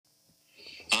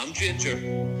I'm Ginger.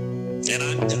 And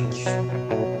I'm Dutch.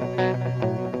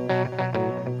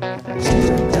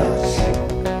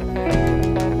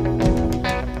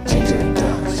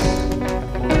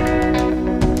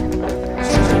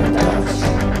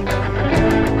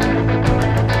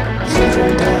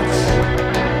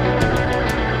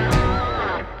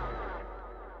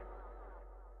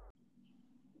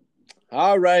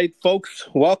 All right, folks,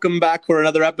 welcome back for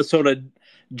another episode of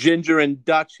Ginger and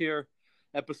Dutch here,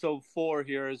 episode 4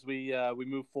 here as we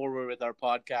move forward with our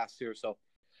podcast here. So,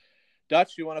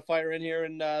 Dutch, you want to fire in here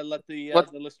and let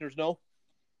What? the listeners know?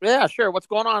 Yeah, sure. What's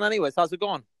going on, anyways? How's it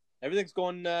going? Everything's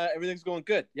going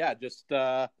good. Yeah, just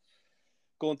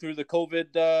going through the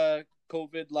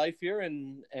COVID life here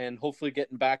and hopefully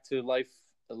getting back to life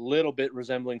a little bit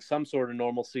resembling some sort of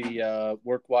normalcy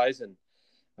work wise and.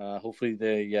 Hopefully,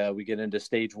 we get into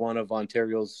stage 1 of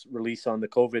Ontario's release on the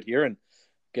COVID here and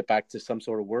get back to some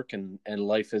sort of work and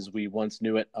life as we once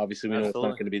knew it. Obviously, we know it's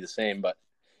not going to be the same, but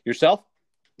yourself?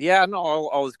 Yeah, no,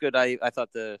 all was good. I thought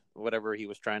whatever he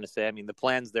was trying to say. I mean, the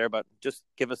plan's there, but just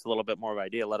give us a little bit more of an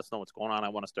idea. Let us know what's going on. I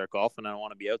want to start golfing. I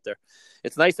want to be out there.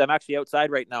 It's nice. I'm actually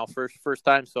outside right now, first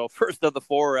time. So first of the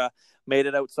 4 made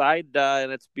it outside,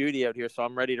 and it's beauty out here. So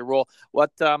I'm ready to roll.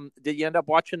 What did you end up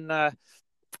watching?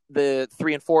 The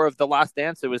 3 and 4 of The Last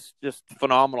Dance. It was just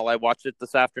phenomenal. I watched it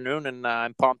this afternoon, and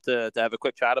I'm pumped to have a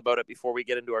quick chat about it before we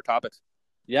get into our topics.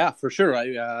 Yeah, for sure.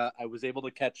 I was able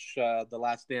to catch The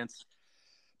Last Dance,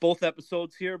 both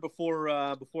episodes here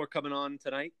before coming on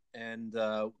tonight, and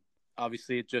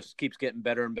obviously it just keeps getting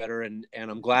better and better. And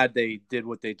I'm glad they did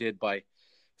what they did by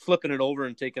flipping it over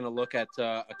and taking a look at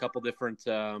a couple different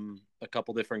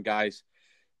guys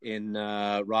in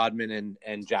Rodman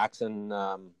and Jackson.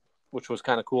 Which was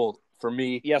kind of cool for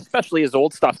me. Yeah, especially his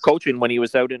old stuff coaching when he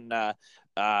was out in I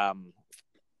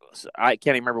can't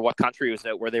even remember what country he was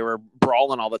out where they were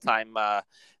brawling all the time. When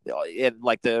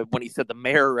he said the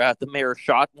mayor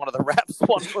shot one of the refs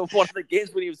one of the games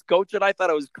when he was coaching. I thought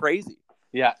it was crazy.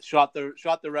 Yeah, shot the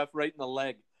ref right in the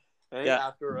leg. Yeah.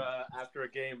 After a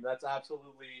game, that's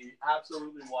absolutely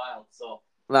wild. So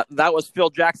that was Phil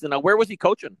Jackson. Now, where was he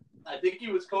coaching? I think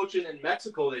he was coaching in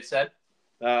Mexico. They said.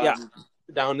 Yeah.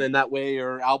 Down in that way,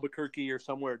 or Albuquerque, or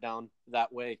somewhere down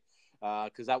that way,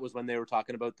 because that was when they were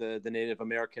talking about the Native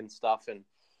American stuff and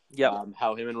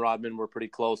how him and Rodman were pretty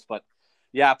close. But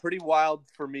yeah, pretty wild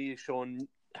for me, showing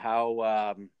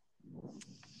how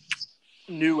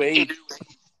new age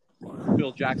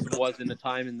Phil Jackson was in the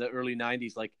time in the early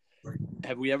 '90s. Like,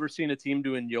 have we ever seen a team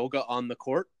doing yoga on the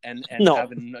court and No.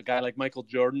 having a guy like Michael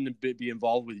Jordan be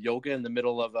involved with yoga in the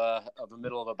middle of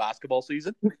a basketball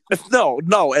season?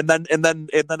 No, and then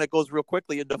it goes real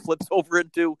quickly and it flips over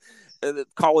into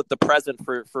call it the present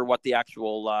for what the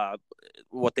actual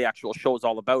show is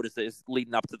all about is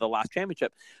leading up to the last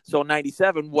championship. So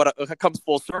 97, what comes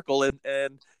full circle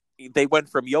and they went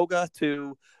from yoga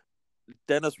to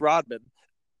Dennis Rodman.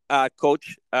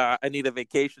 Coach, I need a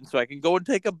vacation so I can go and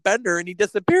take a bender, and he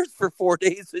disappears for 4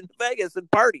 days in Vegas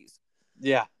and parties.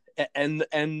 Yeah, and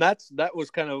that was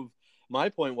kind of my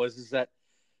point is that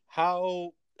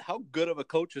how good of a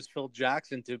coach is Phil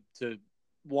Jackson to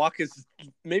walk as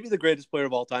maybe the greatest player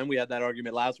of all time. We had that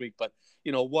argument last week, but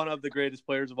one of the greatest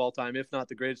players of all time, if not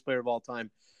the greatest player of all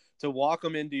time, to walk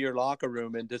him into your locker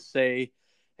room and to say,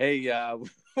 "Hey,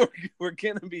 we're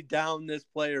gonna be down this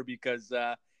player because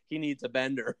he needs a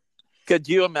bender." Could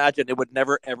you imagine? It would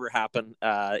never ever happen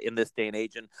in this day and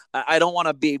age. And I don't want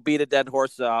to beat a dead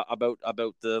horse about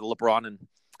the LeBron and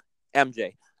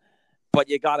MJ, but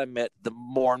you got to admit, the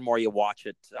more and more you watch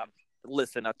it,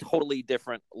 listen, a totally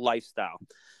different lifestyle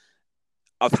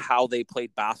of how they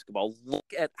played basketball. Look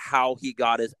at how he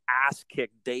got his ass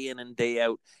kicked day in and day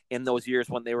out in those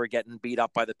years when they were getting beat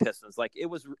up by the Pistons. Like, it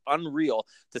was unreal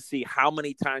to see how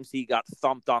many times he got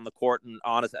thumped on the court and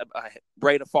on his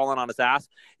falling on his ass.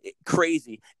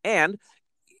 Crazy. And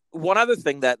one other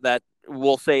thing that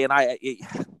we'll say,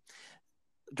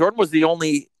 Jordan was the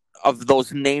only of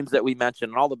those names that we mentioned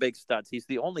and all the big studs. He's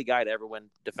the only guy to ever win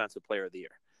Defensive Player of the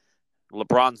Year.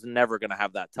 LeBron's never going to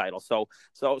have that title. So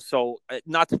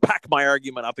not to back my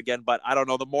argument up again, but I don't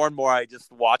know. The more and more I just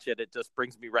watch it, it just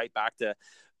brings me right back to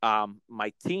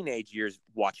my teenage years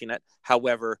watching it.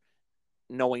 However,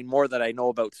 knowing more that I know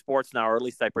about sports now, or at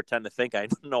least I pretend to think I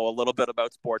know a little bit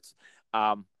about sports.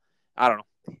 I don't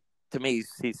know. To me,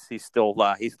 he's still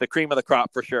he's the cream of the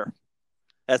crop for sure,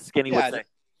 as Skinny would say.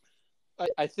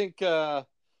 I think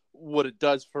what it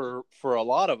does for a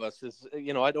lot of us is,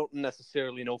 I don't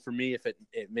necessarily know for me if it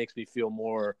makes me feel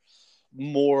more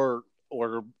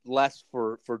or less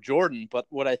for Jordan, but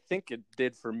what I think it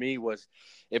did for me was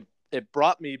it it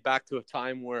brought me back to a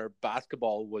time where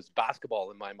basketball was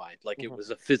basketball in my mind. Like Mm-hmm. it was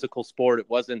a physical sport. It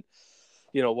wasn't,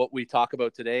 what we talk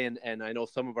about today. And I know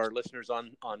some of our listeners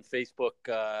on Facebook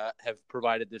have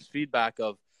provided this feedback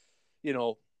of,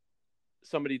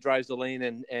 somebody drives the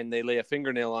lane and they lay a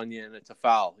fingernail on you and it's a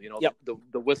foul. Yep.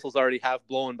 The whistles already have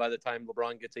blown by the time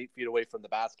LeBron gets 8 feet away from the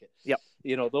basket. Yep.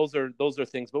 Those are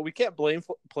things, but we can't blame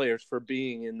players for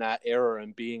being in that era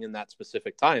and being in that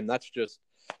specific time. That's just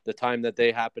the time that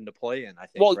they happen to play in, I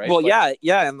think. Well, right? well,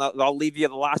 yeah. And I'll leave you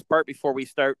the last part before we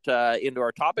start into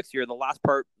our topics here. The last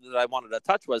part that I wanted to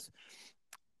touch was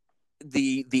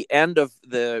the end of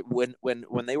the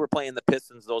when they were playing the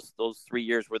Pistons those 3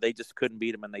 years where they just couldn't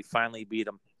beat them and they finally beat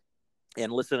them.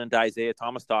 And listening to Isaiah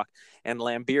Thomas talk and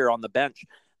Lambeer on the bench,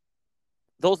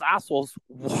 those assholes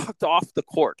walked off the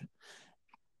court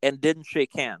and didn't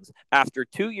shake hands. After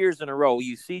 2 years in a row,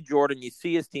 you see Jordan, you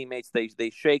see his teammates, they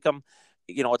shake him.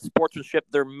 It's sportsmanship.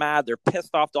 They're mad. They're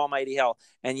pissed off to almighty hell.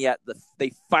 And yet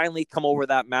they finally come over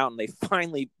that mountain. They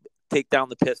finally take down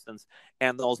the Pistons,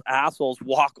 and those assholes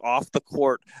walk off the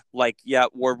court like, yeah,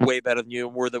 we're way better than you.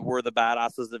 We're the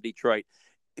badasses of Detroit.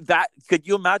 That could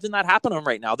you imagine that happening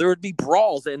right now? There would be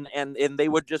brawls, and they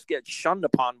would just get shunned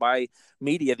upon by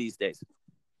media these days.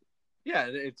 Yeah,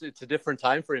 it's a different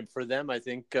time frame for them, I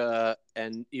think.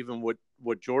 And even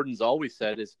what Jordan's always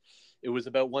said is, it was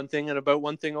about one thing and about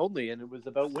one thing only, and it was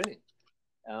about winning.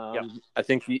 Yep. I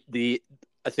think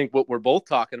I think what we're both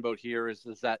talking about here is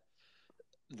that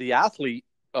the athlete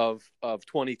of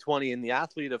 2020 and the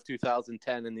athlete of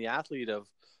 2010 and the athlete of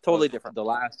totally different the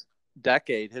last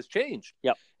decade has changed.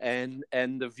 Yep. And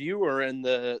the viewer and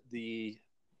the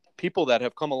people that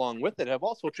have come along with it have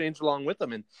also changed along with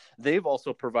them, and they've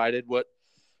also provided what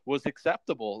was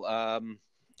acceptable.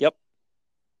 Yep.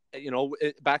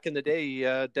 Back in the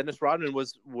day, Dennis Rodman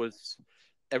was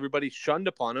everybody shunned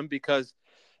upon him because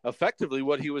effectively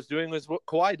what he was doing was what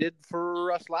Kawhi did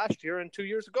for us last year and 2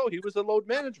 years ago. He was a load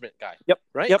management guy. Yep.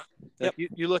 Right. Yep. Like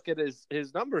you look at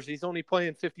his numbers. He's only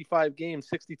playing 55 games,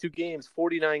 62 games,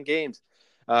 49 games.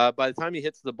 By the time he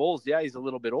hits the Bulls, yeah, he's a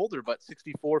little bit older, but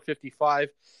 64, 55.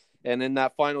 And in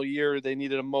that final year, they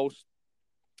needed him most.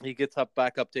 He gets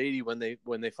back up to 80 when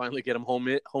they finally get him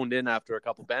honed in after a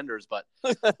couple benders. But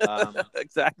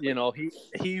exactly,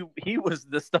 he was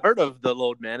the start of the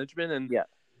load management, and yeah.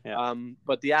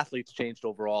 But the athletes changed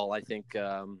overall, I think,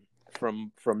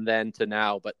 from then to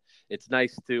now. But it's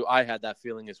nice I had that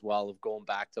feeling as well of going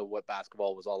back to what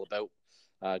basketball was all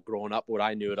about growing up. What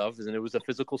I knew it of, and it was a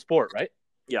physical sport, right?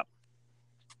 Yeah.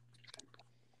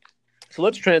 So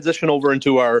let's transition over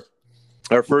into our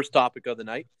first topic of the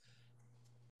night.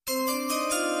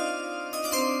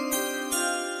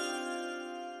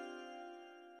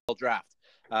 Draft.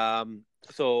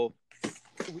 So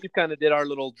we kind of did our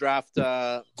little draft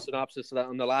synopsis of that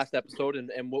on the last episode,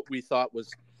 and what we thought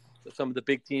was some of the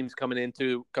big teams coming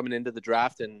into the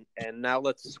draft, and now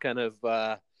let's kind of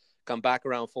come back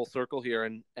around full circle here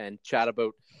and chat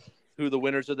about who the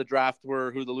winners of the draft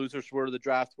were, who the losers were of the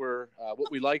draft were,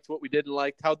 what we liked, what we didn't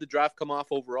like, how'd the draft come off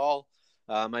overall.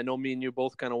 I know me and you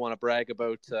both kind of want to brag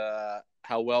about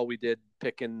how well we did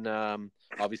picking,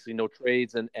 obviously no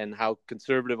trades, and how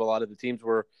conservative a lot of the teams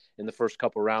were in the first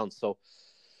couple rounds. So,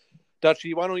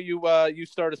 Dutchie, why don't you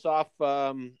start us off?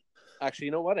 Actually,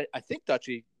 you know what? I think,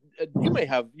 Dutchie, you may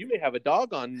have a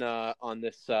dog on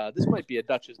this. This might be a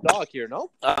Dutch's dog here,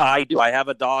 no? I do. I have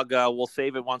a dog. We'll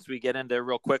save it once we get into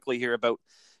real quickly here about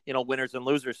winners and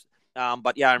losers.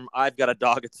 But yeah, I've got a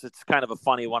dog. It's kind of a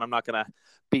funny one. I'm not going to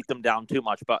beat them down too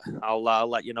much, but I'll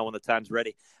let you know when the time's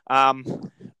ready.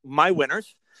 My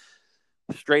winners,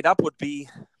 straight up, would be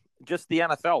just the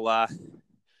NFL.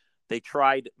 They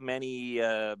tried many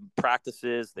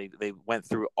practices. They went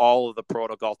through all of the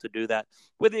protocol to do that,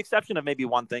 with the exception of maybe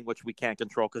one thing, which we can't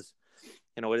control because,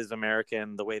 it is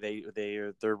American, the way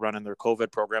they're running their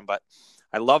COVID program. But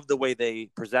I love the way they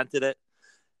presented it.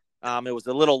 It was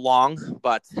a little long,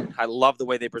 but I love the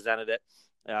way they presented it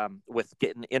with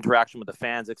getting interaction with the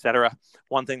fans, etc.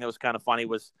 One thing that was kind of funny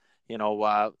was,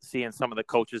 seeing some of the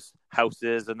coaches'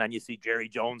 houses, and then you see Jerry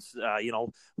Jones,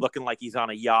 looking like he's on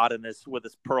a yacht with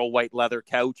his pearl white leather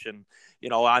couch, and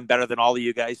I'm better than all of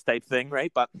you guys type thing,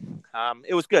 right? But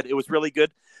it was good. It was really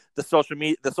good. The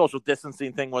social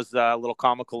distancing thing was a little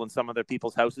comical in some of their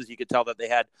people's houses. You could tell that they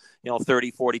had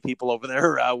 30, 40 people over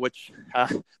there, which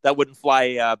that wouldn't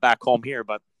fly back home here.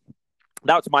 But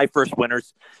that's my first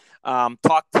winners.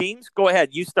 Talk teams. Go ahead.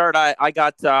 You start. I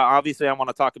got obviously I want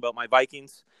to talk about my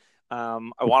Vikings. I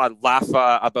want to laugh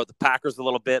about the Packers a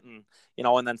little bit, and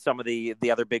and then some of the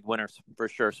other big winners for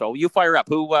sure. So you fire up.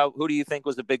 Who do you think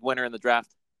was a big winner in the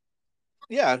draft?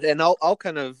 Yeah, and I'll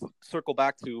kind of circle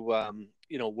back to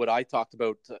what I talked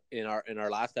about in our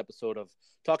last episode of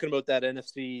talking about that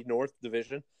NFC North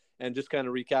division, and just kind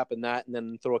of recapping that, and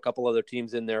then throw a couple other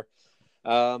teams in there.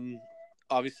 Um,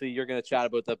 Obviously, you're going to chat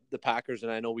about the Packers,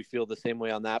 and I know we feel the same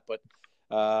way on that. But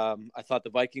I thought the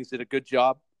Vikings did a good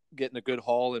job getting a good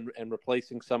haul and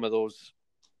replacing some of those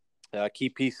key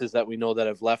pieces that we know that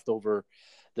have left over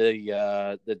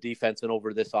the defense and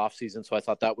over this offseason. So I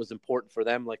thought that was important for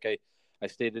them. Like I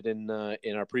stated in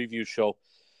our preview show,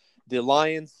 the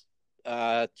Lions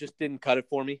just didn't cut it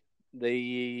for me.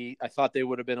 I thought they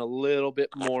would have been a little bit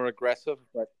more aggressive,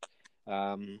 but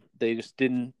they just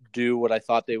didn't do what I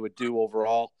thought they would do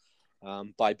overall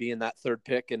by being that third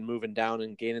pick and moving down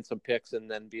and gaining some picks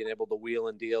and then being able to wheel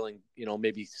and deal and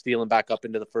maybe stealing back up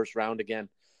into the first round again.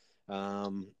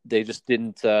 They just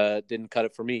didn't cut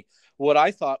it for me. What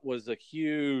I thought was a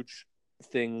huge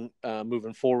thing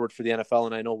moving forward for the NFL,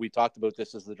 and I know we talked about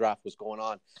this as the draft was going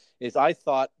on, is I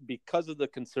thought because of the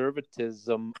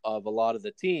conservatism of a lot of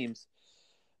the teams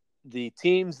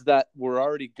that were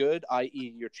already good,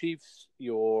 i.e. your Chiefs,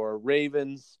 your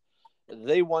Ravens,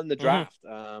 they won the draft.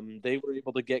 They were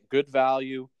able to get good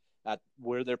value at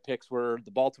where their picks were.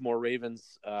 The Baltimore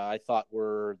Ravens, I thought,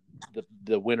 were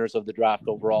the winners of the draft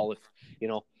overall.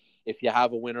 If you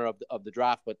have a winner of the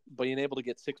draft, but being able to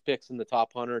get 6 picks in the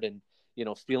top 100 and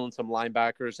stealing some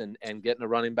linebackers and getting a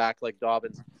running back like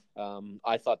Dobbins,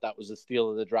 I thought that was a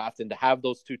steal of the draft. And to have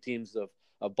those two teams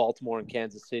of Baltimore and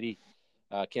Kansas City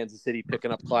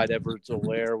picking up Clyde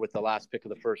Edwards-Helaire with the last pick of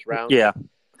the first round. Yeah.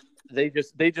 They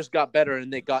just got better,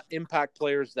 and they got impact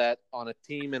players that on a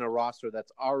team and a roster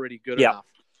that's already good enough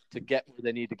to get where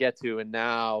they need to get to. And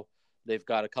now they've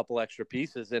got a couple extra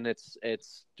pieces, and it's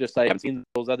just I haven't seen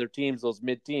those other teams, those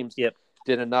mid teams, did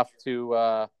enough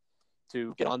to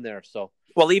get on there. So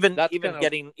even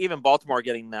Baltimore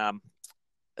getting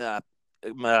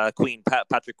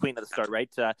Patrick Queen at the start,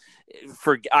 right?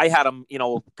 I had him,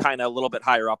 kind of a little bit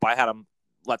higher up. I had him,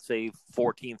 let's say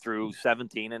 14 through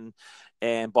 17,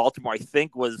 and Baltimore, I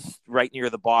think, was right near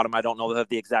the bottom. I don't know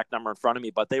the exact number in front of me,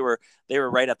 but they were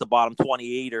right at the bottom,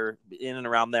 28 or in and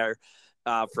around there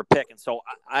for pick. And so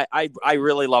I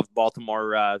really loved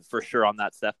Baltimore for sure on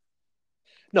that stuff.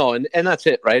 No, and that's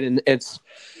it, right? And it's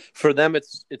for them,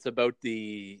 it's about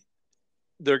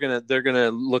they're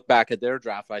gonna look back at their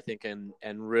draft, I think,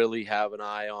 and really have an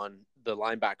eye on the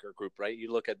linebacker group, right?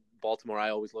 You look at Baltimore,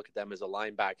 I always look at them as a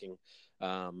linebacking,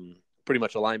 pretty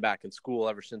much a linebacking school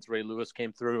ever since Ray Lewis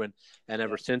came through and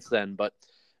ever since then. But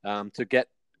to get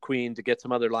Queen, to get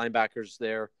some other linebackers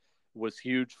there was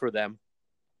huge for them.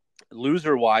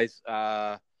 Loser wise,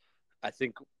 I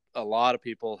think a lot of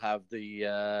people have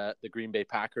the Green Bay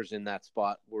Packers in that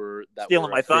spot. Stealing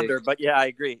my thunder, but yeah, I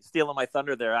agree. Stealing my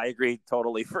thunder there. I agree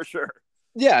totally for sure.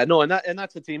 Yeah, no, and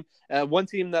that's a team. One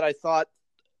team that I thought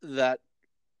that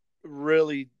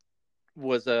really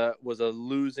was a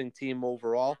losing team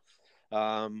overall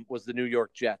was the New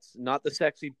York Jets. Not the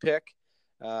sexy pick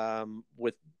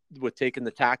with taking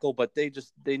the tackle, but they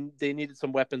needed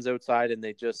some weapons outside, and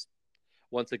they just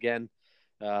once again.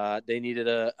 They needed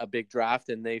a big draft,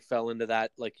 and they fell into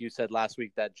that, like you said last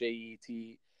week, that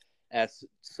JETS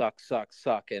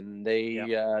suck, and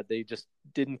they just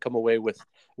didn't come away with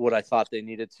what I thought they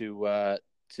needed to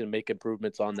make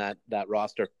improvements on that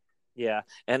roster. Yeah,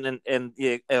 and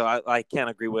I can't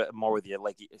agree more with you.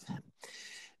 Like,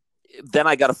 then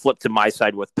I got to flip to my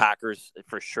side with Packers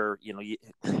for sure.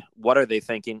 What are they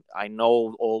thinking? I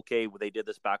know, okay, they did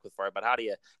this back with Favre, but how do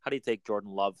you take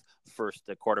Jordan Love first,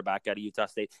 the quarterback out of Utah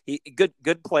State? He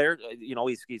good player.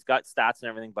 He's got stats and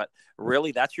everything, but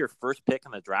really, that's your first pick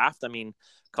in the draft. I mean,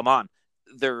 come on,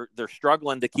 they're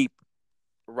struggling to keep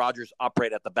Rodgers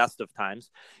upright at the best of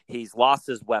times. He's lost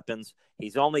his weapons.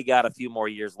 He's only got a few more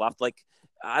years left. Like,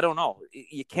 I don't know.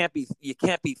 You can't be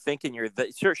thinking you're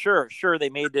sure they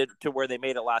made it to where they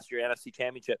made it last year, NFC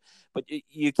Championship, but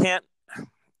you can't.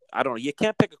 I don't know. You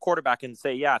can't pick a quarterback and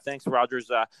say, "Yeah, thanks, Rodgers.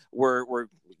 We're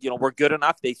good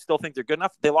enough." They still think they're good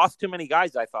enough. They lost too many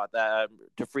guys, I thought,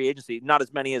 to free agency. Not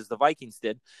as many as the Vikings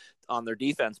did on their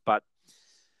defense, but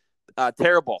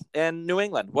terrible. And New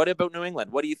England. What about New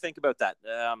England? What do you think about that?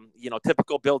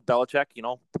 Typical Bill Belichick.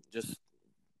 Just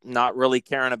not really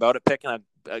caring about it, picking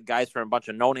guys from a bunch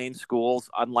of no-name schools,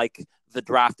 unlike the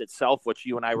draft itself, which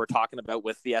you and I were talking about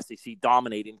with the SEC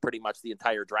dominating pretty much the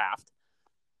entire draft.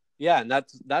 Yeah, and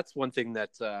that's one thing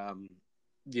that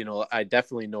I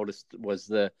definitely noticed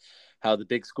was how the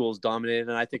big schools dominated,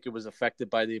 and I think it was affected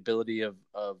by the ability of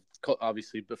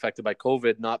obviously affected by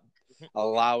COVID, not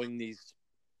allowing these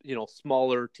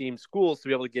smaller team schools to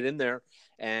be able to get in there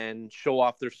and show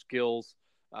off their skills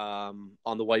on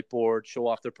the whiteboard, show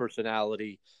off their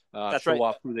personality, show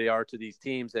off who they are to these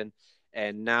teams,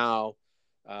 and now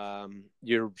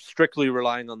you're strictly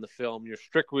relying on the film. You're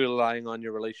strictly relying on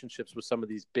your relationships with some of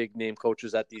these big name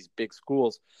coaches at these big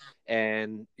schools.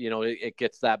 And, it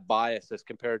gets that bias as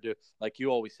compared to, like you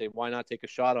always say, why not take a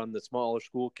shot on the smaller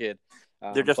school kid?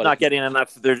 They're just not getting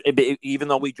enough. Even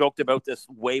though we joked about this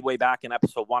way back in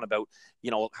episode 1 about,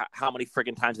 how many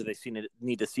friggin' times do they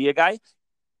need to see a guy?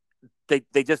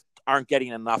 They just aren't getting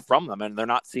enough from them, and they're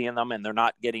not seeing them, and they're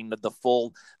not getting that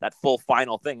full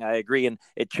final thing. I agree, and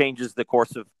it changes the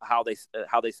course of how they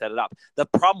set it up. The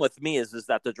problem with me is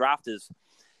that the draft is,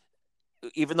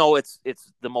 even though it's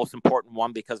the most important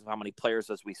one because of how many players,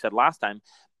 as we said last time,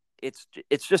 it's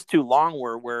just too long.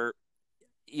 Where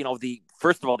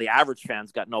first of all, the average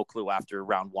fan's got no clue after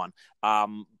round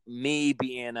 1. Me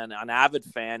being an avid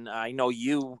fan, I know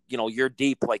you're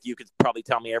deep. Like, you could probably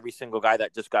tell me every single guy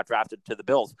that just got drafted to the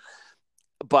Bills.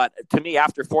 But to me,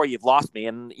 after 4, you've lost me.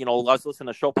 And, I was listening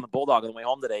to Chopin the Bulldog on the way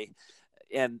home today,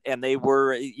 and they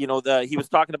were, he was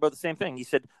talking about the same thing. He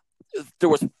said there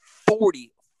was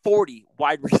 40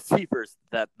 wide receivers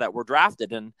that were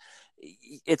drafted, and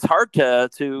it's hard to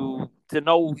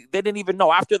know. They didn't even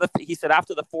know he said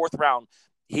after the 4th round,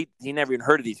 he never even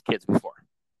heard of these kids before.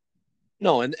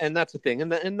 No, and that's the thing,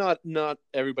 and not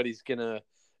everybody's gonna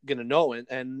know,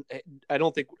 and I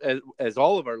don't think as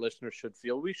all of our listeners should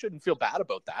feel, we shouldn't feel bad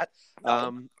about that.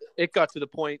 No. It got to the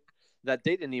point that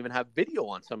they didn't even have video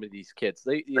on some of these kids.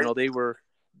 They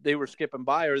were skipping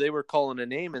by, or they were calling a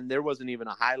name, and there wasn't even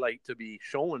a highlight to be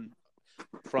shown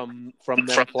from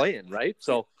them playing, right?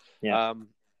 So yeah.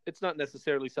 It's not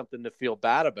necessarily something to feel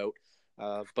bad about,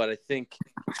 but I think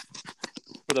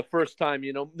for the first time,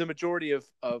 the majority of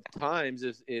times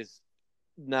is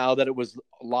now that it was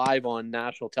live on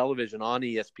national television on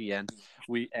ESPN,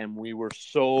 we were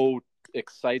so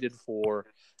excited for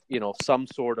some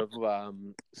sort of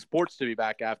sports to be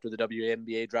back after the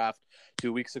WNBA draft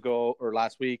 2 weeks ago or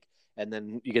last week, and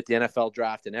then you get the NFL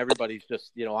draft, and everybody's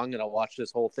just I'm going to watch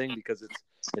this whole thing because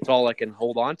it's all I can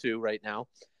hold on to right now.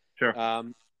 Sure.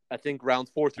 I think rounds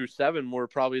 4 through 7 were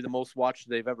probably the most watched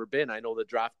they've ever been. I know the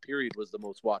draft period was the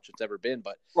most watched it's ever been,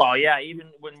 but even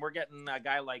when we're getting a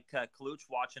guy like Kaluch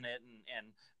watching it and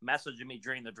messaging me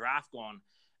during the draft, going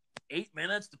 8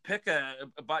 minutes to pick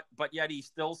but yet he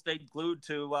still stayed glued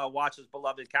to watch his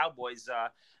beloved Cowboys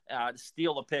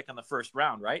steal a pick in the first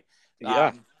round, right?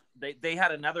 Yeah. They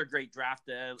had another great draft,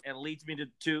 and it leads me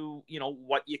to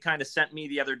what you kind of sent me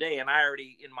the other day, and I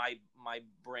already, in my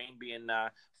brain being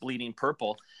bleeding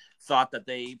purple, thought that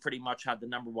they pretty much had the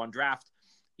number 1 draft.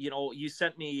 You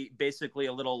sent me basically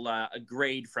a little a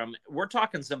grade from, we're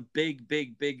talking some big,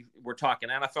 we're talking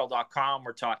NFL.com,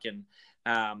 we're talking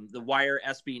The Wire,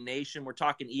 SB Nation, we're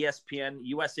talking ESPN,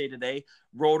 USA Today,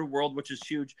 Roto World, which is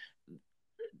huge.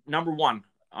 Number 1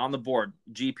 on the board,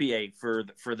 GPA for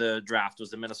the draft was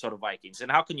the Minnesota Vikings. And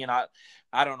how can you not?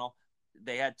 I don't know.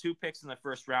 They had 2 picks in the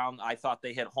first round. I thought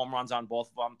they hit home runs on both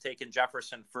of them. Taking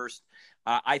Jefferson first,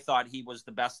 I thought he was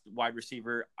the best wide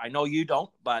receiver. I know you don't,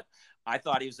 but I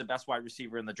thought he was the best wide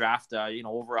receiver in the draft.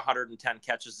 Over 110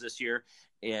 catches this year,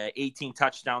 18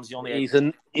 touchdowns.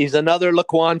 He's another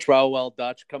Laquan Treadwell,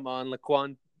 Dutch. Come on,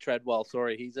 Laquan Treadwell.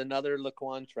 Sorry, he's another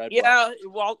Laquan Treadwell. Yeah,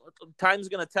 well, time's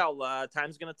gonna tell.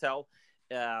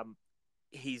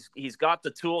 He's got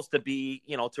the tools to be,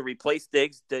 to replace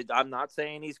Diggs. I'm not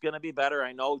saying he's going to be better.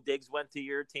 I know Diggs went to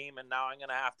your team, and now I'm going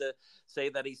to have to say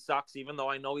that he sucks, even though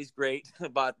I know he's great.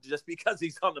 But just because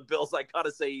he's on the Bills, I got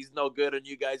to say he's no good, and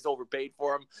you guys overpaid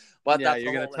for him. But yeah,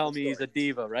 you're going to tell me he's a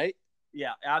diva, right?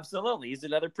 Yeah, absolutely. He's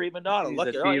another prima donna. He's Look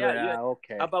a at diva. Yeah,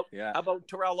 okay. How about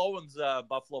Terrell Owens,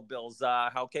 Buffalo Bills?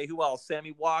 Okay, who else?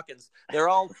 Sammy Watkins. They're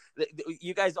all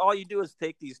you guys. All you do is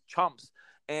take these chumps.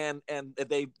 And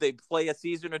they play a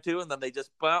season or 2, and then they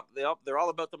just they're all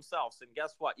about themselves. And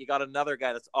guess what? You got another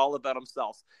guy that's all about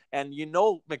himself. And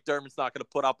McDermott's not going to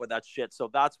put up with that shit. So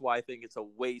that's why I think it's a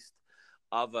waste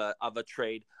of a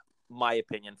trade, my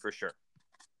opinion, for sure.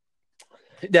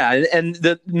 Yeah, and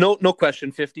no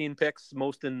question, 15 picks,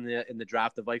 most in the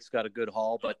draft. The Vikes got a good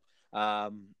haul, but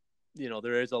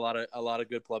there is a lot of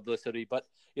good publicity. But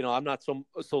I'm not so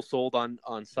sold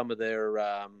on some of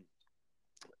their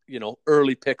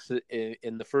early picks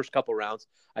in the first couple rounds.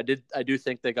 I do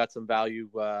think they got some value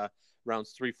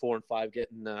rounds 3, 4, and 5,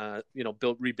 getting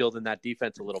rebuilding that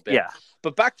defense a little bit. Yeah.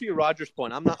 But back to your Rodgers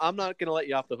point, I'm not going to let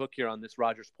you off the hook here on this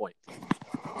Rodgers point.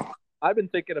 I've been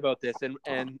thinking about this,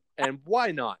 and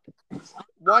why not?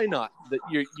 Why not?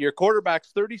 Your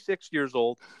quarterback's 36 years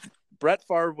old. Brett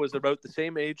Favre was about the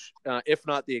same age, if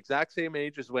not the exact same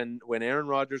age as when Aaron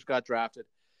Rodgers got drafted.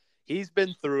 He's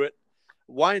been through it.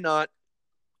 why not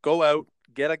go out,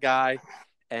 get a guy,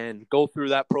 and go through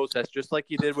that process just like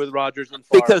you did with Rodgers and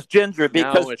Favre? Because Ginger,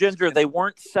 they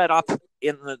weren't set up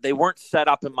in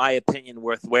my opinion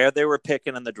with where they were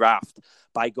picking in the draft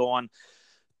by going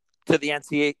to the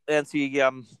to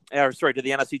the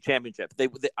NFC Championship.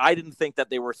 I didn't think that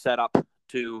they were set up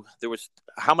to. There was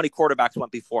how many quarterbacks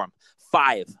went before him?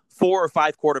 4 or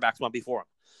 5 quarterbacks went before him.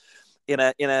 In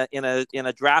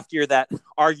a draft year that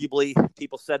arguably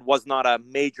people said was not a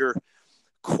major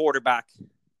quarterback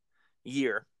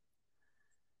year,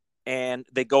 and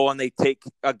they go and they take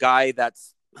a guy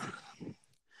that's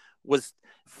was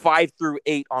 5 through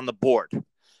 8 on the board.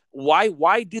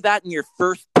 Why do that in your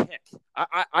first pick?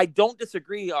 I don't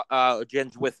disagree,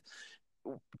 Jen, with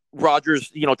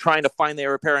Rodgers, trying to find the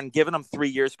heir apparent and giving him 3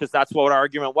 years, because that's what our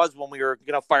argument was when we were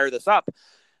going to fire this up.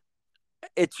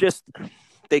 It's just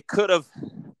they could have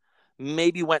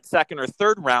maybe went second or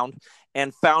third round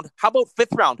and found, how about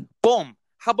 5th round? Boom.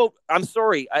 How about, I'm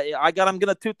sorry, I'm going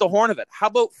to toot the horn of it. How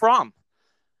about Fromm?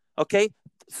 Okay.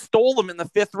 Stole him in the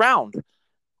 5th round.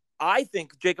 I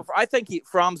think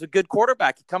Fromm's a good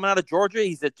quarterback. Coming out of Georgia,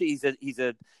 he's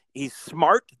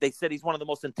smart. They said he's one of the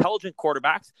most intelligent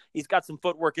quarterbacks. He's got some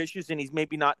footwork issues, and he's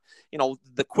maybe not,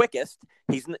 the quickest.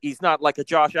 He's not like a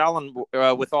Josh Allen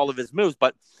with all of his moves,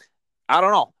 but I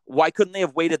don't know. Why couldn't they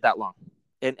have waited that long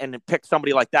and picked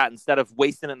somebody like that instead of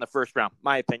wasting it in the first round?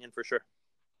 My opinion, for sure.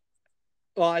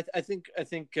 Well, I think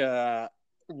if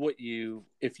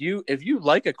you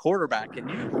like a quarterback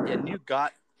and you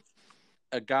got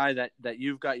a guy that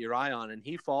you've got your eye on and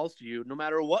he falls to you, no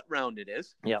matter what round it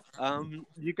is,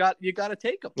 you got to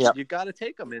take him. You got to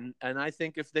take him. And I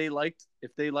think if they liked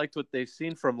what they've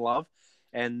seen from Love,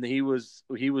 and he was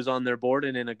on their board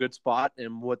and in a good spot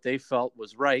and what they felt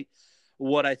was right,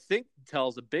 what I think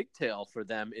tells a big tale for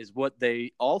them is what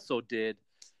they also did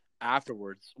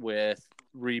afterwards with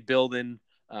rebuilding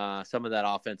some of that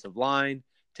offensive line,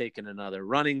 taking another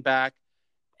running back.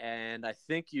 And I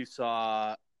think you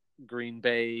saw Green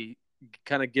Bay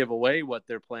kind of give away what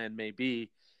their plan may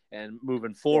be and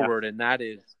moving forward. And that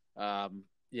is,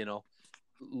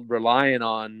 relying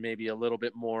on maybe a little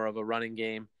bit more of a running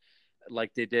game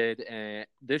like they did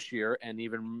this year, and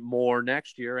even more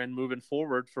next year, and moving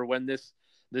forward for when this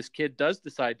kid does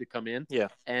decide to come in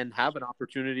and have an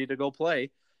opportunity to go play.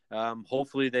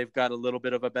 Hopefully they've got a little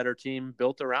bit of a better team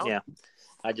built around. Yeah,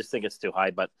 I just think it's too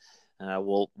high, but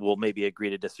we'll maybe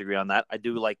agree to disagree on that. I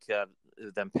do like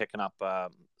them picking up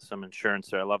some insurance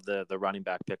there. I love the running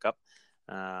back pickup.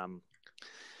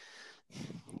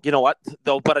 You know what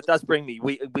though? But it does bring me.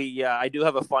 I do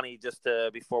have a funny, just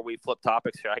before we flip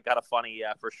topics here. I got a funny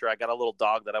for sure. I got a little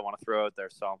dog that I want to throw out there,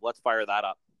 so let's fire that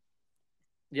up.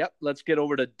 Yep, let's get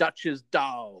over to Dutch's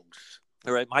dogs.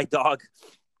 All right, my dog,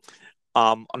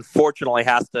 unfortunately,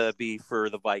 has to be for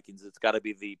the Vikings. It's got to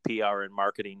be the PR and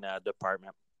marketing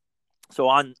department. So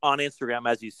on Instagram,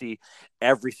 as you see,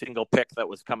 every single pick that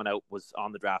was coming out was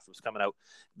on the draft was coming out.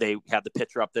 They had the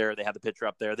picture up there. They had the picture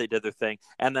up there. They did their thing.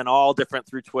 And then all different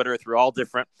through Twitter, through all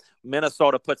different.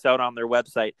 Minnesota puts out on their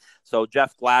website. So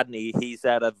Jeff Gladney, he's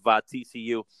out of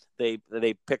TCU.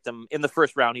 They picked him in the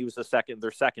first round. He was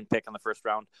their second pick in the first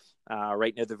round,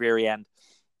 right near the very end.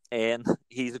 And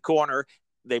he's a corner.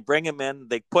 They bring him in.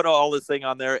 They put all this thing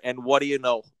on there. And what do you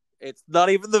know? It's not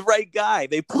even the right guy.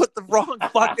 They put the wrong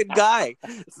fucking guy.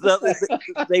 So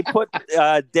they put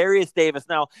Darius Davis.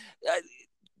 Now,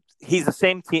 he's the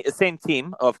same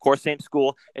team, of course, same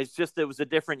school. It's just it was a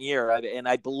different year. And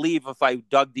I believe if I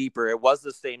dug deeper, it was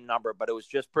the same number, but it was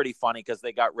just pretty funny because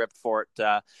they got ripped for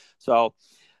it. So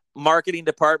marketing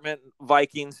department,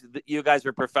 Vikings, you guys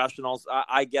are professionals.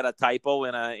 I get a typo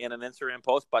in an Instagram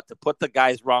post, but to put the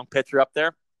guy's wrong picture up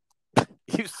there,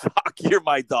 you suck. You're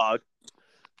my dog.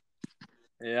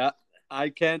 Yeah, I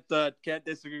can't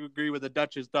disagree with the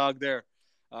Dutch's dog there.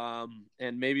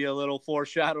 And maybe a little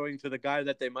foreshadowing to the guy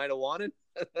that they might have wanted.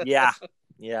 Yeah.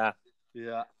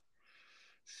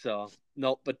 So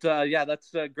no, but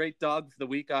that's a great dog of the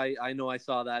week. I know I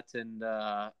saw that and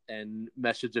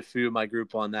messaged a few of my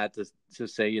group on that to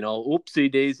say,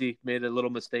 oopsie daisy, made a little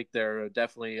mistake there.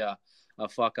 Definitely a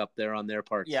fuck up there on their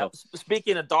part. Yeah. So.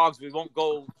 Speaking of dogs, we won't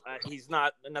go. He's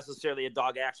not necessarily a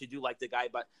dog. I actually do like the guy,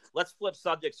 but let's flip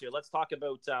subjects here. Let's talk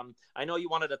about. I know you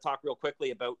wanted to talk real quickly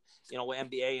about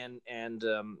NBA and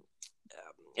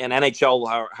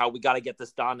NHL, how we got to get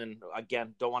this done. And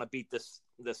again, don't want to beat this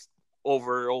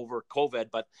over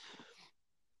COVID, but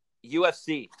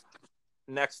UFC.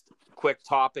 Next quick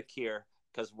topic here,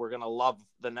 because we're gonna love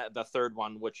the third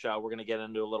one, which we're gonna get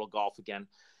into a little golf again.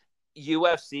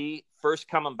 UFC first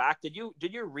coming back. Did you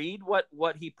read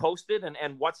what he posted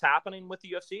and what's happening with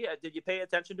the UFC? Did you pay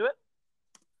attention to it?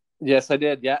 Yes, I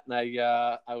did. Yeah, and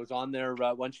I was on there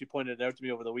when she pointed it out to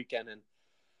me over the weekend,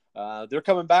 and they're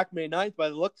coming back May 9th. By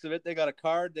the looks of it, they got a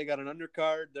card, they got an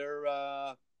undercard.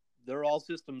 They're all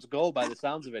systems go by the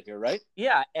sounds of it here, right?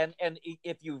 Yeah, and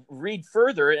if you read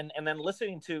further and then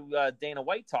listening to Dana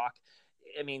White talk,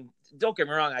 I mean, don't get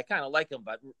me wrong, I kind of like him,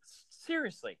 but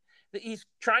seriously, he's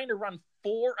trying to run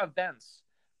 4 events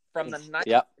from the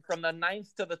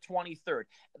 9th to the 23rd.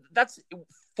 That's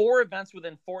 4 events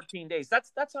within 14 days.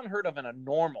 That's unheard of in a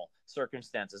normal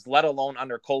circumstances, let alone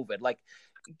under COVID. Like,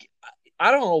 I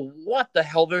don't know what the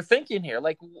hell they're thinking here.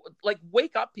 Like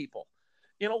wake up, people.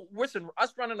 You know, listen,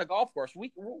 us running a golf course,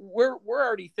 we're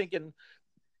already thinking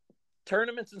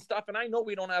tournaments and stuff. And I know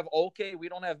we don't have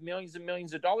millions and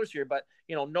millions of dollars here, but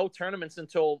you know, no tournaments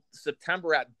until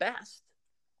September at best.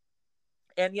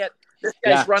 And yet this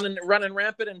guy's running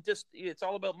rampant and just it's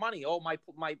all about money. Oh, my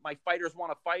fighters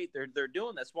want to fight. They're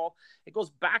doing this. Well, it goes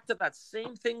back to that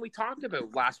same thing we talked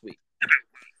about last week.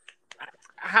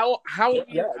 How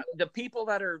the people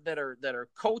that are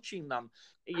coaching them,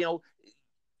 you know,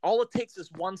 all it takes is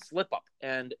one slip up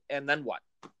and then what?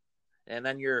 And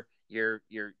then you're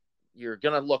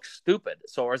gonna look stupid.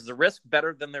 So is the risk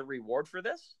better than the reward for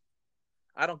this?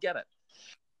 I don't get it.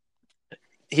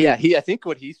 Yeah, I think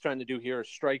what he's trying to do here is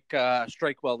strike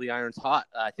while the iron's hot.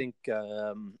 I think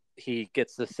he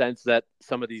gets the sense that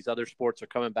some of these other sports are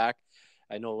coming back.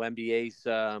 I know NBA's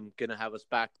going to have us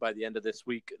back by the end of this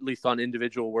week, at least on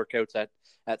individual workouts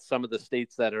at some of the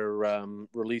states that are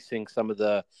releasing some of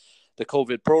the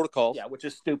COVID protocols. Yeah, which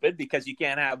is stupid because you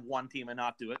can't have one team and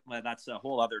not do it. Well, that's a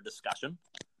whole other discussion.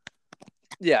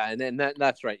 Yeah, and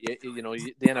that's right. You know,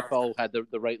 the NFL had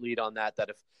the right lead on that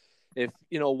if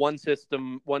you know one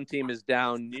team is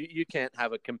down, you can't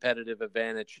have a competitive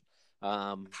advantage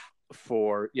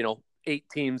for, you know, 8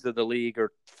 teams of the league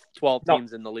or 12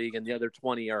 teams in the league, and the other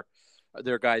 20 are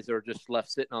their guys are just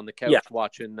left sitting on the couch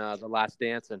watching The Last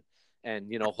Dance and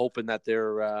you know, hoping that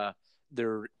their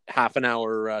half an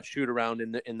hour shoot around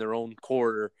in their own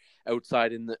quarter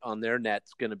outside on their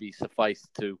net's going to be suffice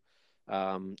to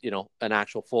you know, an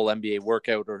actual full NBA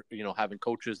workout, or you know, having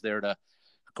coaches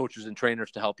and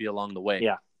trainers to help you along the way.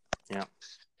 Yeah.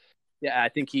 I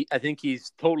think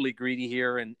he's totally greedy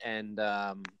here, and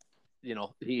you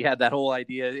know, he had that whole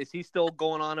idea. Is he still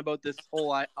going on about this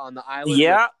whole on the island?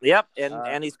 Yeah, yep.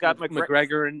 And he's got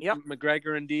McGregor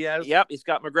and Diaz. Yep, he's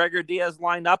got McGregor Diaz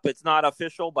lined up. It's not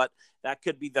official, but that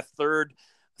could be the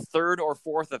third or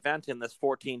fourth event in this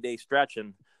 14-day stretch.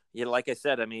 And you know, like I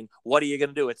said, I mean, what are you going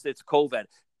to do? It's COVID.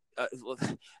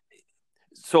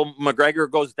 So McGregor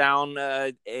goes down.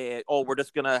 We're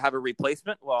just going to have a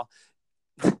replacement. Well,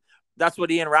 that's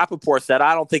what Ian Rappaport said.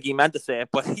 I don't think he meant to say it,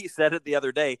 but he said it the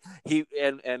other day.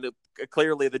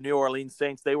 Clearly the New Orleans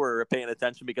Saints, they were paying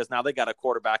attention because now they got a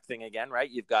quarterback thing again, right?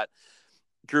 You've got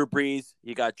Drew Brees,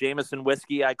 you got Jameson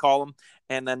Whiskey, I call him,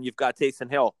 and then you've got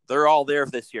Taysom Hill. They're all there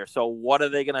this year. So what are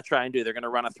they going to try and do? They're going to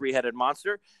run a 3-headed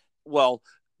monster? Well,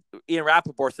 Ian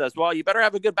Rappaport says, well, you better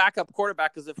have a good backup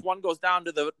quarterback because if one goes down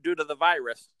due to the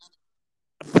virus.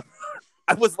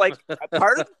 I was like,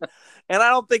 pardon? And I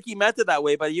don't think he meant it that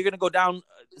way, but you're going to go down,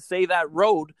 say that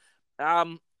road.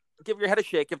 Give your head a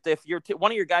shake. If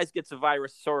one of your guys gets a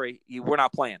virus, sorry, we're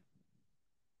not playing.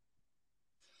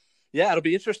 Yeah, it'll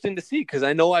be interesting to see because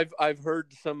I know I've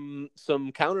heard some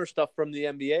counter stuff from the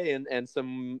NBA and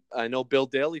some. I know Bill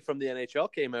Daly from the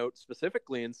NHL came out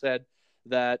specifically and said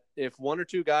that if one or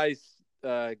two guys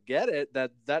get it,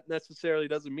 that necessarily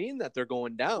doesn't mean that they're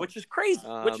going down, which is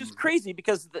crazy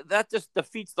because that just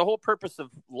defeats the whole purpose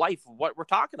of life, of what we're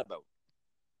talking about.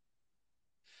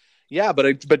 Yeah,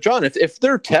 but John, if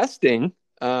they're testing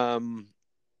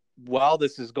while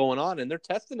this is going on and they're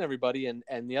testing everybody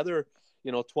and the other,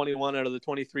 you know, 21 out of the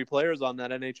 23 players on that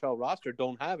NHL roster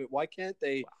don't have it, why can't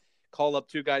they call up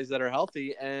 2 guys that are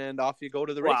healthy and off you go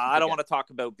to the races? Well, I don't want to talk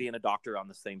about being a doctor on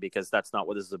this thing because that's not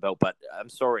what this is about, but I'm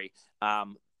sorry.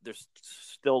 There's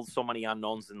still so many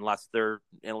unknowns unless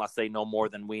they know more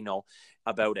than we know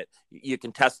about it. You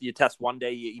test one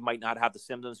day, you might not have the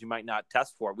symptoms, you might not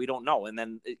test for it. We don't know. And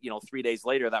then, you know, 3 days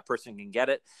later, that person can get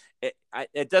it.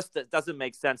 It doesn't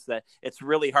make sense that it's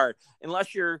really hard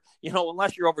unless you're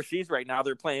overseas right now.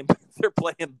 They're playing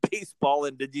baseball.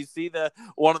 And did you see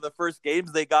one of the first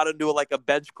games they got into like a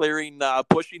bench clearing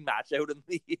pushing match out in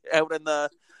the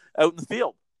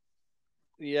field?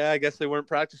 Yeah, I guess they weren't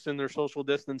practicing their social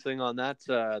distancing on that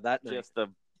night. Just a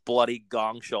bloody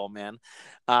gong show, man.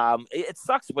 It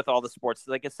sucks with all the sports.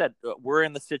 Like I said, we're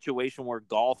in the situation where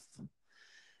golf,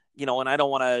 you know, and I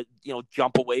don't want to, you know,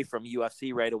 jump away from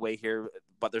UFC right away here,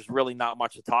 but there's really not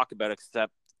much to talk about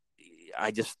except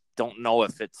I just don't know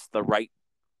if it's the right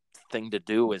thing to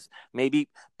do is maybe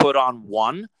put on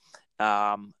one.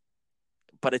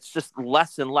 But it's just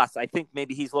less and less. I think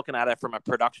maybe he's looking at it from a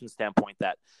production standpoint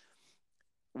that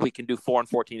we can do 4 and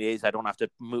 14 days. I don't have to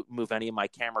move any of my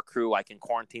camera crew. I can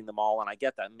quarantine them all. And I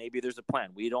get that. Maybe there's a plan.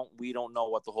 We don't know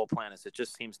what the whole plan is. It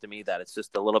just seems to me that it's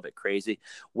just a little bit crazy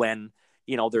when,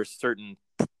 there's certain,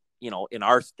 in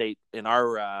our state, in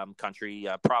our country,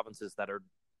 provinces that are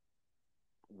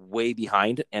way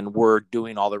behind, and we're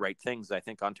doing all the right things. I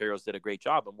think Ontario's did a great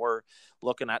job, and we're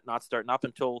looking at not starting up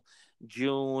until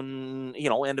June,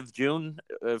 end of June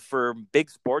for big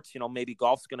sports. Maybe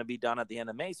golf's going to be done at the end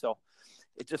of May. So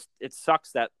it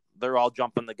sucks that they're all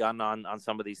jumping the gun on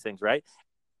some of these things right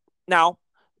now.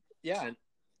 Yeah.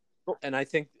 And I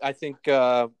think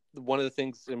one of the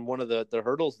things and one of the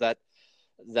hurdles that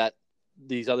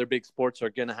these other big sports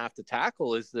are going to have to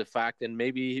tackle is the fact, and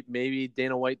maybe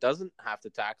Dana White doesn't have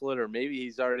to tackle it, or maybe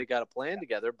he's already got a plan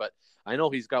together, but I know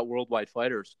he's got worldwide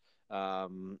fighters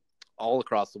all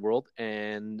across the world,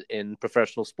 and in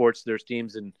professional sports, there's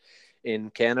teams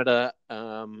in Canada,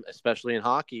 especially in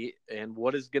hockey, and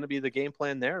what is going to be the game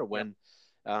plan there when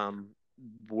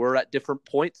we're at different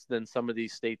points than some of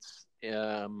these states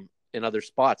in other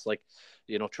spots. Like,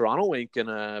 Toronto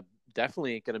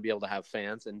definitely ain't going to be able to have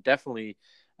fans, and definitely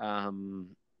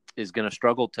is going to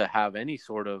struggle to have any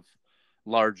sort of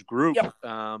large group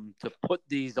to put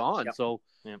these on. Yep. So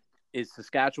is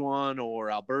Saskatchewan or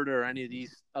Alberta or any of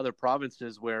these other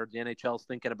provinces where the NHL is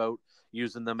thinking about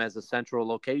using them as a central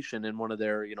location in one of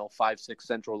their, 5-6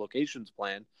 central locations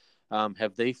plan?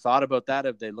 Have they thought about that?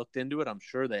 Have they looked into it? I'm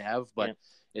sure they have, but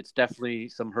it's definitely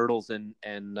some hurdles and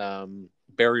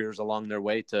barriers along their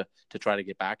way to try to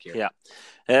get back here. Yeah,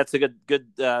 that's a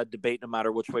good debate no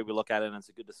matter which way we look at it, and it's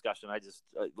a good discussion.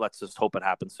 Let's just hope it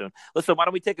happens soon. Listen, why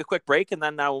don't we take a quick break, and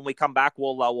then when we come back,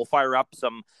 we'll fire up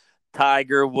some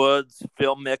Tiger Woods,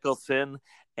 Phil Mickelson,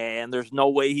 and there's no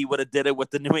way he would have did it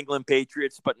with the New England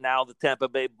Patriots, but now the Tampa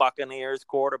Bay Buccaneers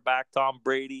quarterback Tom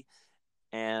Brady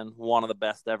and one of the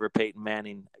best ever, Peyton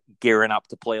Manning, gearing up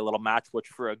to play a little match, which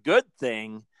for a good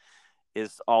thing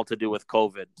is all to do with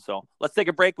COVID. So let's take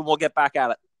a break and we'll get back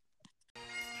at it.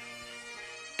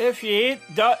 If you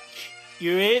ain't Dutch,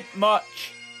 you ain't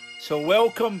much. So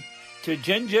welcome to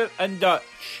Ginger and Dutch.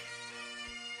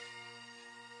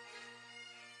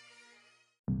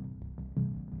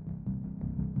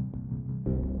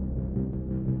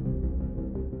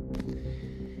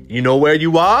 You know where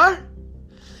you are?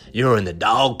 You're in the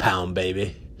dog pound,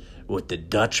 baby, with the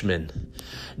Dutchman.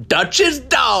 Dutch's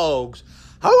dogs!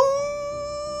 Hoo!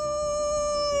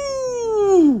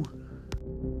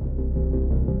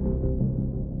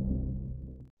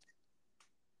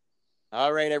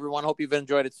 All right, everyone. Hope you've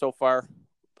enjoyed it so far.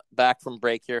 Back from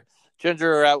break here.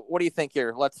 Ginger, what do you think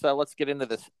here? Let's get into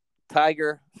this.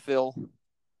 Tiger, Phil,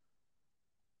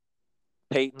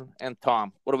 Peyton, and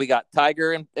Tom. What do we got?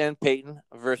 Tiger and Peyton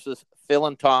versus Phil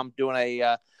and Tom doing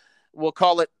a we'll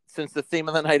call it, since the theme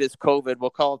of the night is COVID, we'll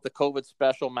call it the COVID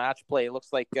special match play. It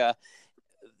looks like, they're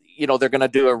going to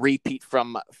do a repeat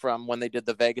from when they did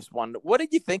the Vegas one. What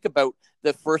did you think about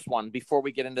the first one before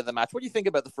we get into the match? What do you think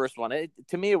about the first one?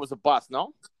 To me, it was a bust,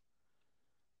 no?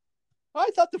 I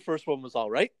thought the first one was all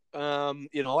right.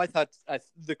 I thought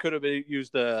they could have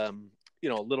used, a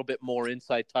little bit more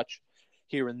inside touch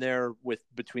here and there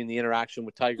between the interaction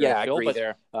with Tiger and Phil. I agree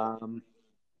there.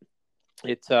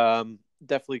 It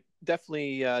definitely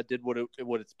did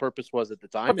what its purpose was at the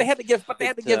time. But they had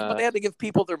to give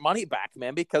people their money back,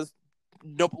 man, because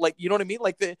you know what I mean?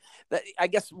 Like I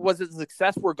guess was it a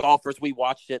success? We're golfers. We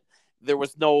watched it. There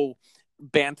was no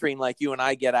bantering like you and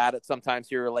I get at it sometimes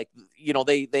here. Like,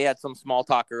 they had some small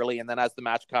talk early, and then as the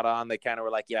match caught on, they kind of were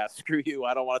like, yeah, screw you.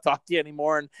 I don't want to talk to you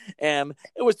anymore. And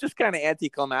it was just kind of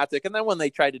anticlimactic. And then when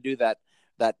they tried to do that,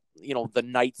 the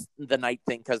night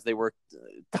thing, because they were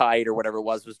tied or whatever it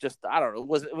was just, I don't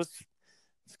know.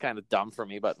 It's kind of dumb for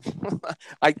me, but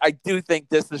I do think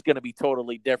this is going to be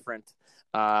totally different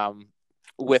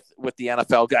with the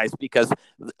NFL guys, because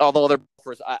although they're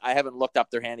first, I haven't looked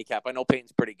up their handicap. I know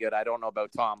Peyton's pretty good. I don't know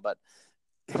about Tom, but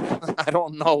I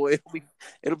don't know.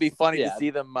 It'll be funny to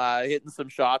see them hitting some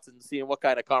shots and seeing what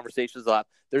kind of conversations they'll have.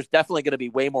 There's definitely going to be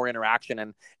way more interaction,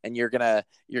 and you're gonna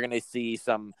see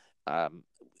some.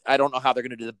 I don't know how they're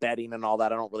going to do the betting and all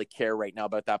that. I don't really care right now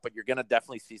about that, but you're going to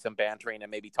definitely see some bantering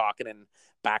and maybe talking and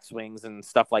backswings and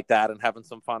stuff like that and having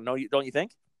some fun. No, don't you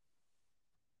think?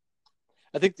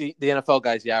 I think the NFL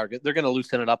guys, they're going to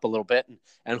loosen it up a little bit,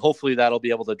 and hopefully that'll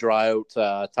be able to draw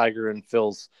out Tiger and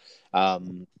Phil's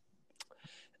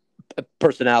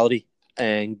personality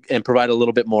and provide a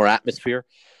little bit more atmosphere.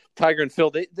 Tiger and Phil,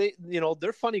 they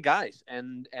they're funny guys,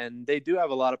 and they do have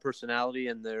a lot of personality,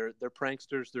 and they're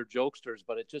pranksters, they're jokesters,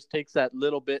 but it just takes that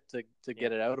little bit to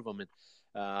get it out of them.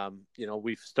 And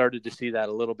we've started to see that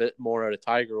a little bit more out of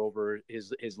Tiger over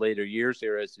his later years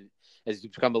here as he's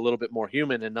become a little bit more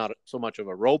human and not so much of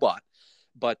a robot.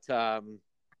 But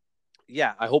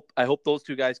yeah, I hope those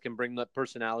two guys can bring that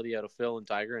personality out of Phil and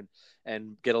Tiger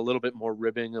and get a little bit more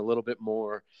ribbing, a little bit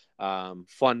more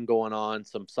fun going on,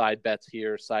 some side bets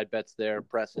here, side bets there,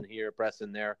 pressing here,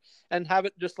 pressing there, and have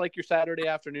it just like your Saturday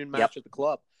afternoon match at the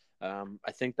club.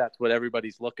 I think that's what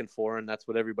everybody's looking for, and that's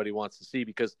what everybody wants to see,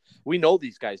 because we know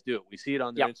these guys do it. We see it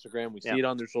on their Instagram. We see it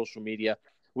on their social media.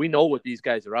 We know what these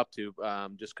guys are up to,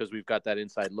 just because we've got that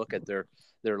inside look at their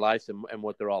lives and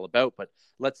what they're all about. But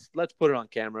let's put it on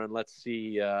camera and let's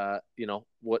see, what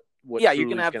you're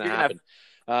gonna have, happen.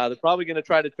 They're probably going to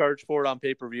try to charge for it on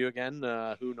pay-per-view again.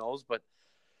 Who knows? But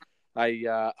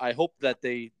I hope that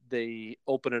they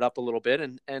open it up a little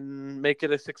bit and make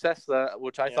it a success,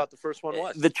 which I thought the first one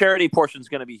was. The charity portion is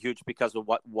going to be huge because of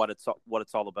what it's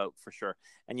all about, for sure.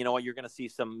 And you know what, you're going to see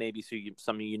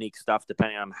some unique stuff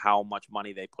depending on how much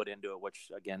money they put into it. Which,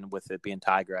 again, with it being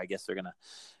Tiger, I guess they're going to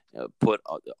put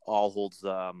all holds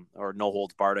or no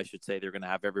holds barred, I should say. They're going to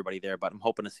have everybody there, but I'm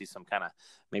hoping to see some kind of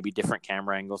maybe different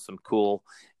camera angles, some cool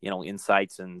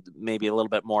insights, and maybe a little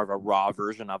bit more of a raw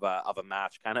version of a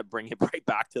match, kind of bring it right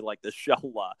back to like the shelf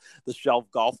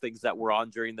golf things that were on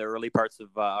during the early parts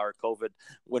of our COVID,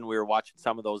 when we were watching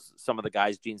some of the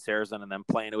guys, Gene Sarazen and them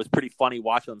playing. It was pretty funny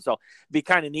watching them, so it'd be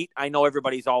kind of neat. I know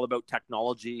everybody's all about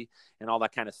technology and all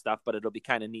that kind of stuff, but it'll be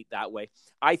kind of neat that way.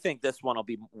 I think this one will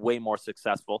be way more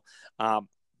successful.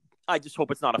 I just hope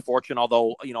it's not a fortune,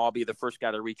 although, I'll be the first guy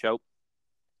to reach out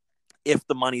if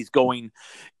the money's going,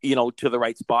 to the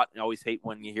right spot. I always hate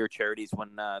when you hear charities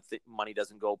when money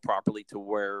doesn't go properly to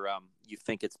where you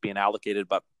think it's being allocated.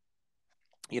 But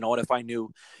you know what, if I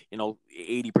knew,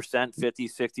 80%, 50,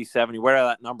 60, 70, whatever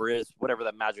that number is, whatever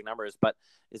that magic number is, but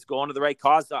it's going to the right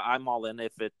cause, I'm all in.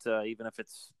 If it, even if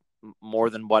it's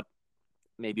more than what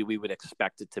maybe we would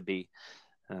expect it to be.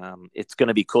 It's going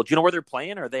to be cool. Do you know where they're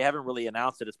playing, or they haven't really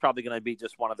announced it? It's probably going to be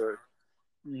just one of their.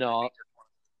 No,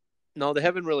 they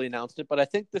haven't really announced it, but I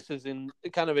think this is in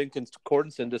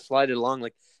concordance and to slide it along.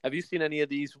 Like, have you seen any of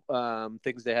these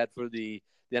things they had for the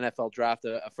NFL draft?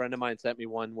 A friend of mine sent me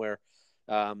one where,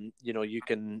 you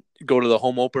can go to the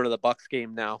home opener of the Bucs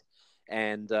game now,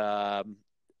 and have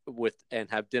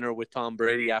dinner with Tom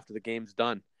Brady after the game's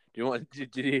done.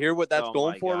 Did you hear what that's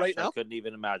going for right now? I couldn't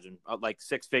even imagine. Like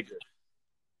six figures.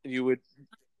 You would,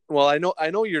 well, I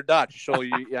know you're Dutch, so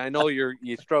I know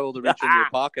you struggle to reach in your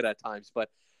pocket at times, but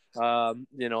and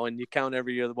you count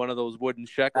every one of those wooden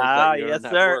shekels that you're in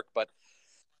at work,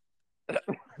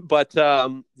 but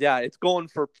yeah, it's going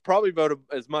for probably about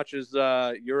as much as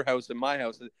your house and my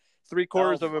house.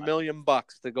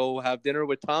 $750,000 to go have dinner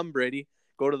with Tom Brady,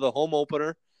 go to the home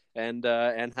opener, and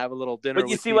have a little dinner. But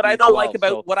you with see, TV what I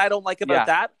don't like about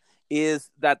that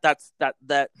is that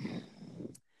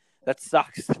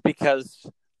sucks, because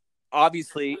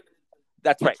obviously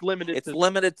that's right. It's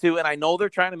limited to, and I know they're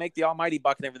trying to make the almighty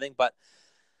buck and everything, but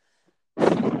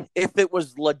if it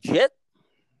was legit,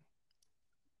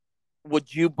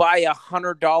 would you buy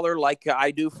 $100 like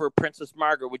I do for Princess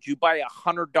Margaret? Would you buy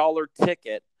 $100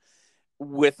 ticket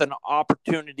with an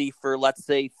opportunity for, let's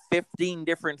say, 15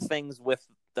 different things with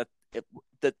the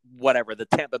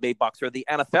Tampa Bay Bucks or the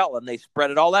NFL, and they spread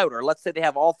it all out? Or let's say they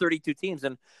have all 32 teams,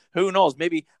 and who knows,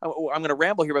 maybe I'm going to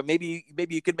ramble here, but maybe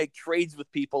you could make trades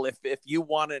with people if you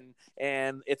won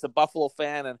and it's a Buffalo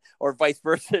fan, or vice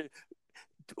versa.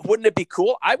 Wouldn't it be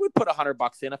cool? I would put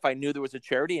 $100 in if I knew there was a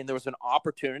charity and there was an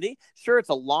opportunity. Sure, it's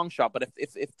a long shot, but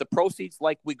if the proceeds,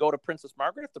 like we go to Princess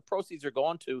Margaret, if the proceeds are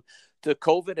going to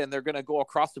COVID and they're going to go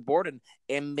across the board,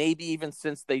 and maybe even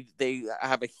since they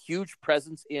have a huge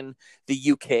presence in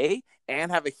the UK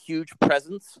and have a huge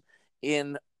presence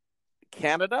in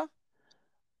Canada,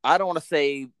 I don't want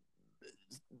to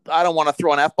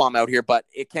throw an F-bomb out here, but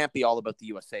it can't be all about the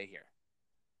USA here.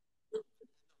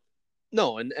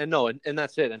 No, and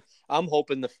that's it. And I'm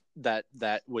hoping that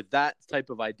with that type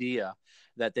of idea,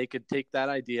 that they could take that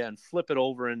idea and flip it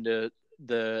over into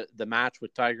the match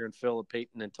with Tiger and Phil and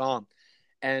Peyton and Tom,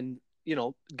 and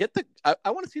get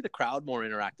I want to see the crowd more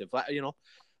interactive.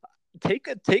 Take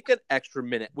an extra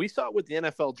minute. We saw it with the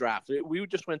NFL draft. We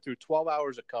just went through 12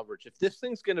 hours of coverage. If this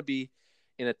thing's going to be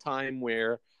in a time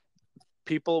where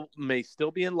people may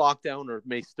still be in lockdown or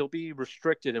may still be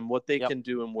restricted in what they can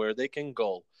do and where they can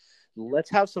go, let's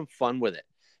have some fun with it.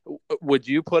 Would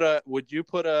you put a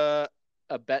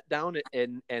bet down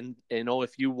and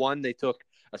if you won, they took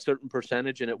a certain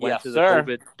percentage, and it went Yes, to the sir.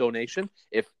 COVID donation.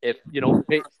 If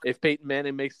Peyton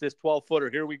Manning makes this 12-footer,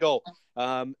 here we go.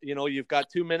 You've got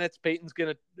 2 minutes. Peyton's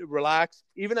going to relax.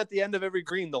 Even at the end of every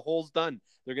green, the hole's done.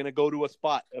 They're going to go to a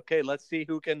spot. Okay, let's see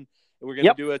who can. We're going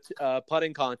to do a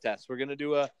putting contest. We're going to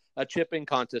do a chipping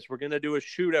contest. We're going to do a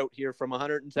shootout here from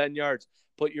 110 yards.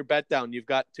 Put your bet down. You've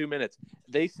got 2 minutes.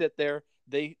 They sit there.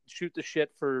 They shoot the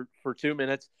shit for 2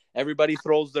 minutes. Everybody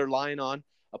throws their line on.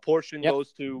 A portion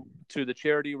goes to the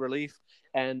charity relief,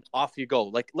 and off you go.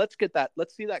 Like, let's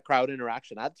see that crowd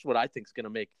interaction. That's what I think is going to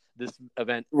make this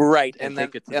event right. and then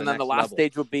the last level.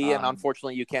 stage would be, and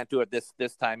unfortunately you can't do it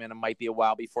this time, and it might be a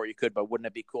while before you could. But wouldn't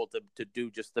it be cool to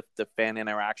do just the fan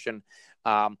interaction,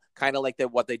 kind of like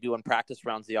what they do in practice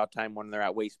rounds the odd time when they're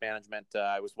at Waste Management?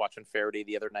 I was watching Faraday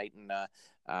the other night,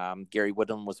 and Gary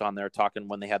Woodland was on there talking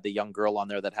when they had the young girl on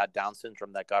there that had Down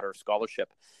syndrome that got her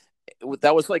scholarship.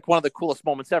 That was like one of the coolest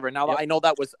moments ever. Now, I know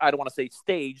that was, I don't want to say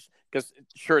staged, because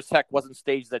sure as heck wasn't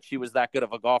staged that she was that good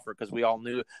of a golfer, because we all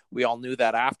knew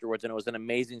that afterwards, and it was an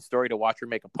amazing story to watch her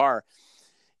make a par.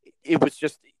 It was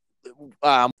just,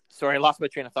 sorry, I lost my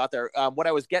train of thought there. What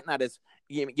I was getting at is,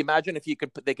 you imagine if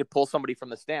they could pull somebody from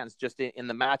the stands just in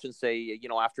the match and say,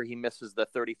 after he misses the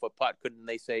 30-foot putt, couldn't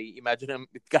they say, imagine him,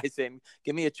 guy saying,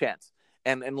 give me a chance,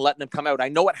 and letting him come out. I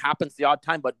know it happens the odd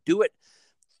time, but do it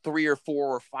 3 or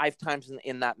 4 or 5 times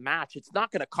in that match. It's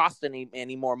not going to cost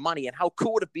any more money. And how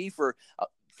cool would it be for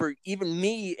even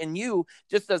me and you,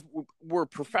 just as we're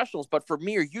professionals, but for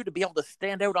me or you to be able to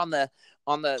stand out on the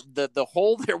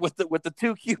hole there with the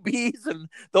 2 QBs and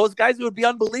those guys, it would be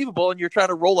unbelievable. And you're trying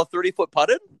to roll a 30-foot putt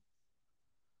in.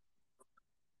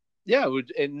 Yeah,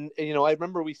 and I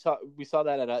remember we saw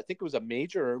that at I think it was a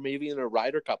major or maybe in a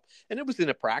Ryder Cup, and it was in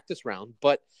a practice round.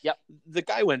 But the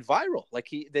guy went viral. Like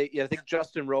I think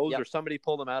Justin Rose or somebody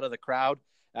pulled him out of the crowd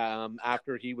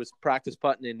after he was practice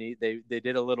putting, and they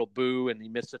did a little boo, and he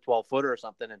missed a 12-footer or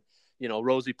something, and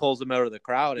Rosie pulls him out of the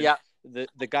crowd, and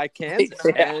the guy canned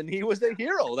it, and he was a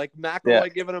hero. Like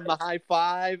McIlroy giving him the high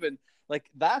five, and like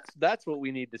that's what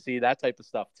we need to see, that type of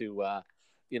stuff to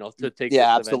take.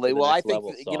 Yeah, absolutely. Well, I think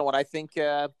level, so. You know what I think.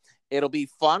 It'll be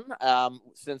fun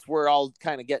since we're all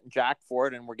kind of getting jacked for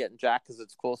it, and we're getting jacked because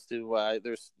it's close to.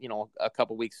 There's a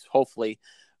couple weeks hopefully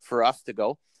for us to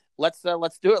go. Let's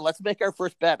do it. Let's make our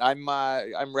first bet.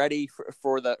 I'm ready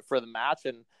for the match,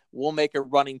 and we'll make a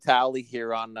running tally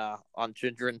here on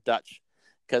Ginger and Dutch,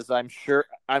 because I'm sure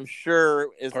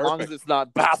as long as it's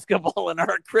not basketball and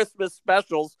our Christmas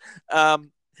specials,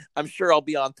 I'm sure I'll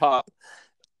be on top.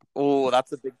 Oh,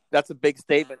 that's a big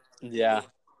statement. Yeah.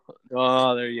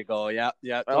 Oh, there you go. Yeah.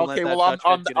 Okay. Well,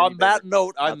 on that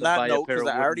note, because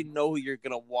I already know who you're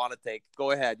gonna want to take.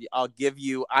 Go ahead. I'm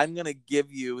gonna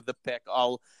give you the pick.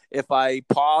 If I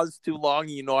pause too long,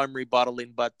 I'm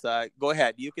rebuttaling. But go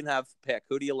ahead. You can have the pick.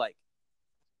 Who do you like?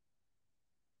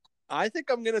 I think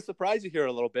I'm gonna surprise you here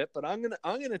a little bit, but I'm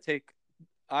gonna take.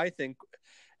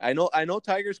 I know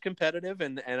Tiger's competitive,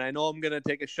 and I know I'm going to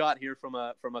take a shot here from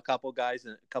a couple guys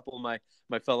and a couple of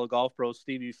my fellow golf pros,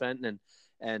 Stevie Fenton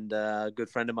and a good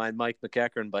friend of mine, Mike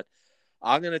McEachern. But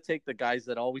I'm going to take the guys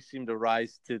that always seem to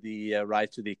rise to the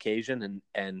occasion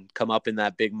and come up in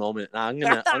that big moment. And I'm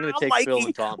going to take Mikey, Phil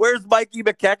and Tom. Where's Mikey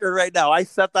McEachern right now? I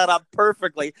set that up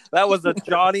perfectly. That was a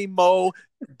Johnny Moe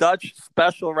Dutch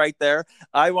special right there.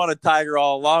 I wanted Tiger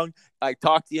all along. I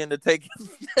talked you into taking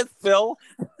Phil.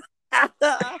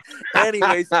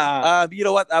 Anyways, you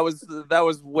know what? That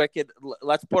was wicked.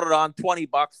 Let's put it on $20.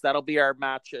 That'll be our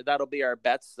match. That'll be our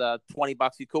bets. $20.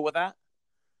 You cool with that?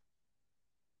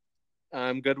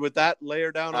 I'm good with that. Lay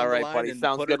her down. All right, buddy.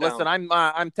 Sounds good. Listen,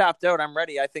 I'm tapped out. I'm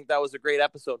ready. I think that was a great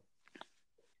episode.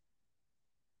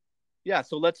 Yeah.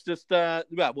 So let's just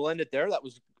we'll end it there. That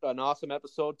was an awesome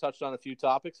episode. Touched on a few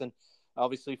topics, and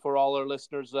obviously for all our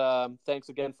listeners, thanks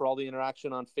again for all the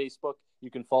interaction on Facebook. You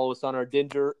can follow us on our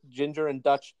Ginger and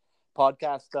Dutch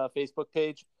podcast Facebook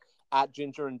page. At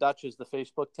Ginger and Dutch is the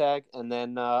Facebook tag. And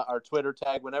then our Twitter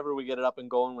tag, whenever we get it up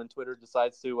and going, when Twitter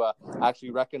decides to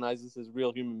actually recognize us as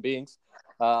real human beings,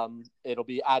 it'll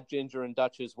be at Ginger and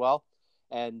Dutch as well.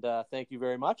 And thank you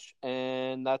very much.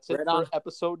 And that's it for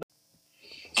episode.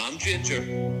 I'm Ginger,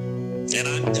 and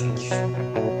I'm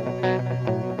Dutch.